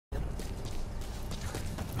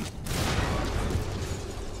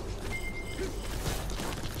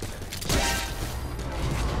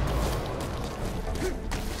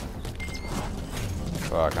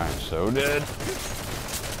Fuck, I am so dead.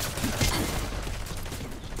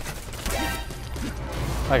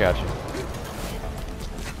 I got you.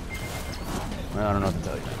 Well, I don't know what to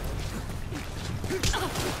tell you.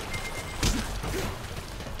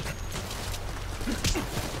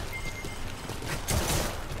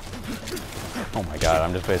 Oh my god,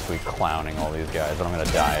 I'm just basically clowning all these guys, and I'm gonna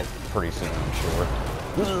die pretty soon, I'm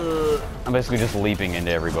sure. I'm basically just leaping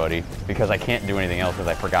into everybody, because I can't do anything else because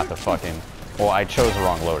I forgot to fucking... Well, I chose the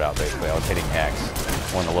wrong loadout, basically. I was hitting X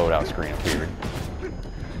when the loadout screen appeared.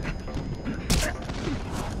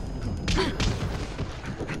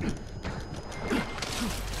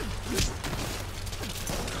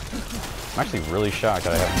 I'm actually really shocked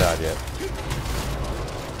that I haven't died yet.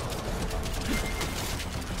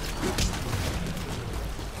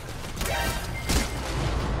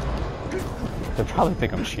 They probably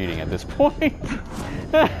think I'm cheating at this point.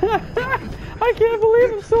 I can't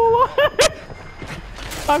believe I'm still alive.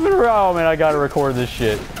 I've been... Oh man, I gotta record this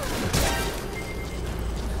shit.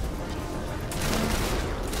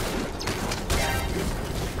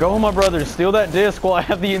 Go, my brothers, steal that disc while I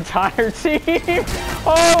have the entire team.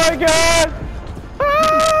 Oh my god.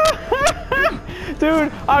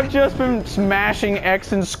 Dude, I've just been smashing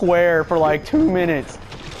X and square for like 2 minutes.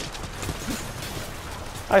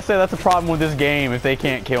 I say that's a problem with this game if they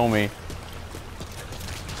can't kill me.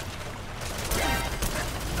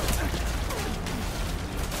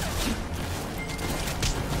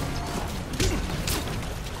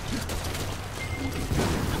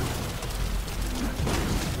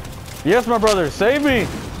 Yes, my brother, save me!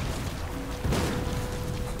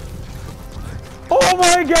 Oh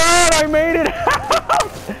my god, I made it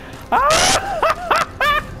out!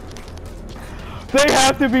 They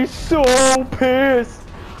have to be so pissed.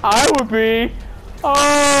 I would be.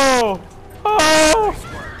 Oh! Oh!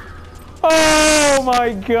 Oh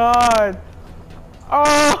my god!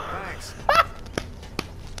 Oh!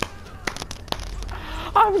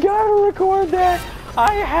 I've got to record that!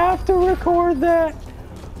 I have to record that!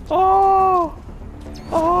 Oh!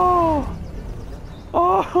 Oh!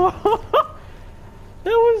 Oh!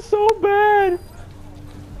 That was so bad!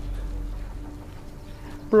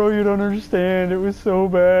 Bro, you don't understand. It was so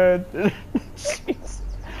bad. Jeez.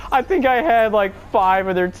 I think I had like 5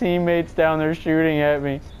 of their teammates down there shooting at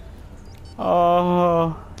me.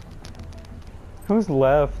 Oh. Who's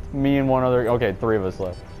left? Me and one other. Okay, 3 of us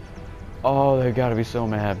left. Oh, they've got to be so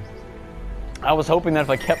mad. I was hoping that if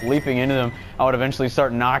I kept leaping into them, I would eventually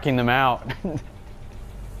start knocking them out.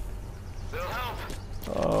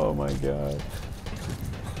 Oh my god.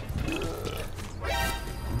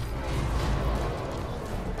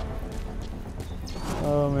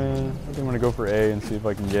 Oh man, I think I'm gonna go for A and see if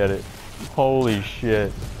I can get it. Holy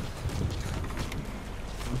shit.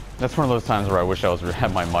 That's one of those times where I wish I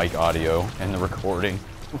had my mic audio in the recording.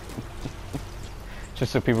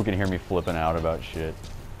 Just so people can hear me flipping out about shit.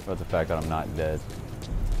 About the fact that I'm not dead.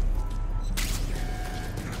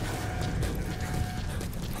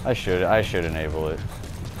 I should enable it.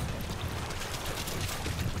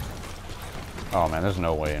 Oh man, there's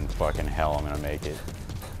no way in fucking hell I'm gonna make it.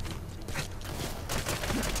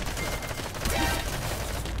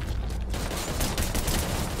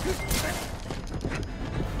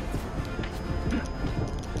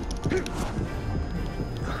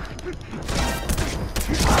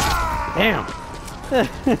 Damn!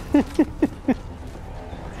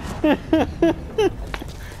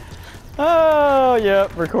 Oh,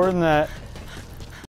 yep, recording that.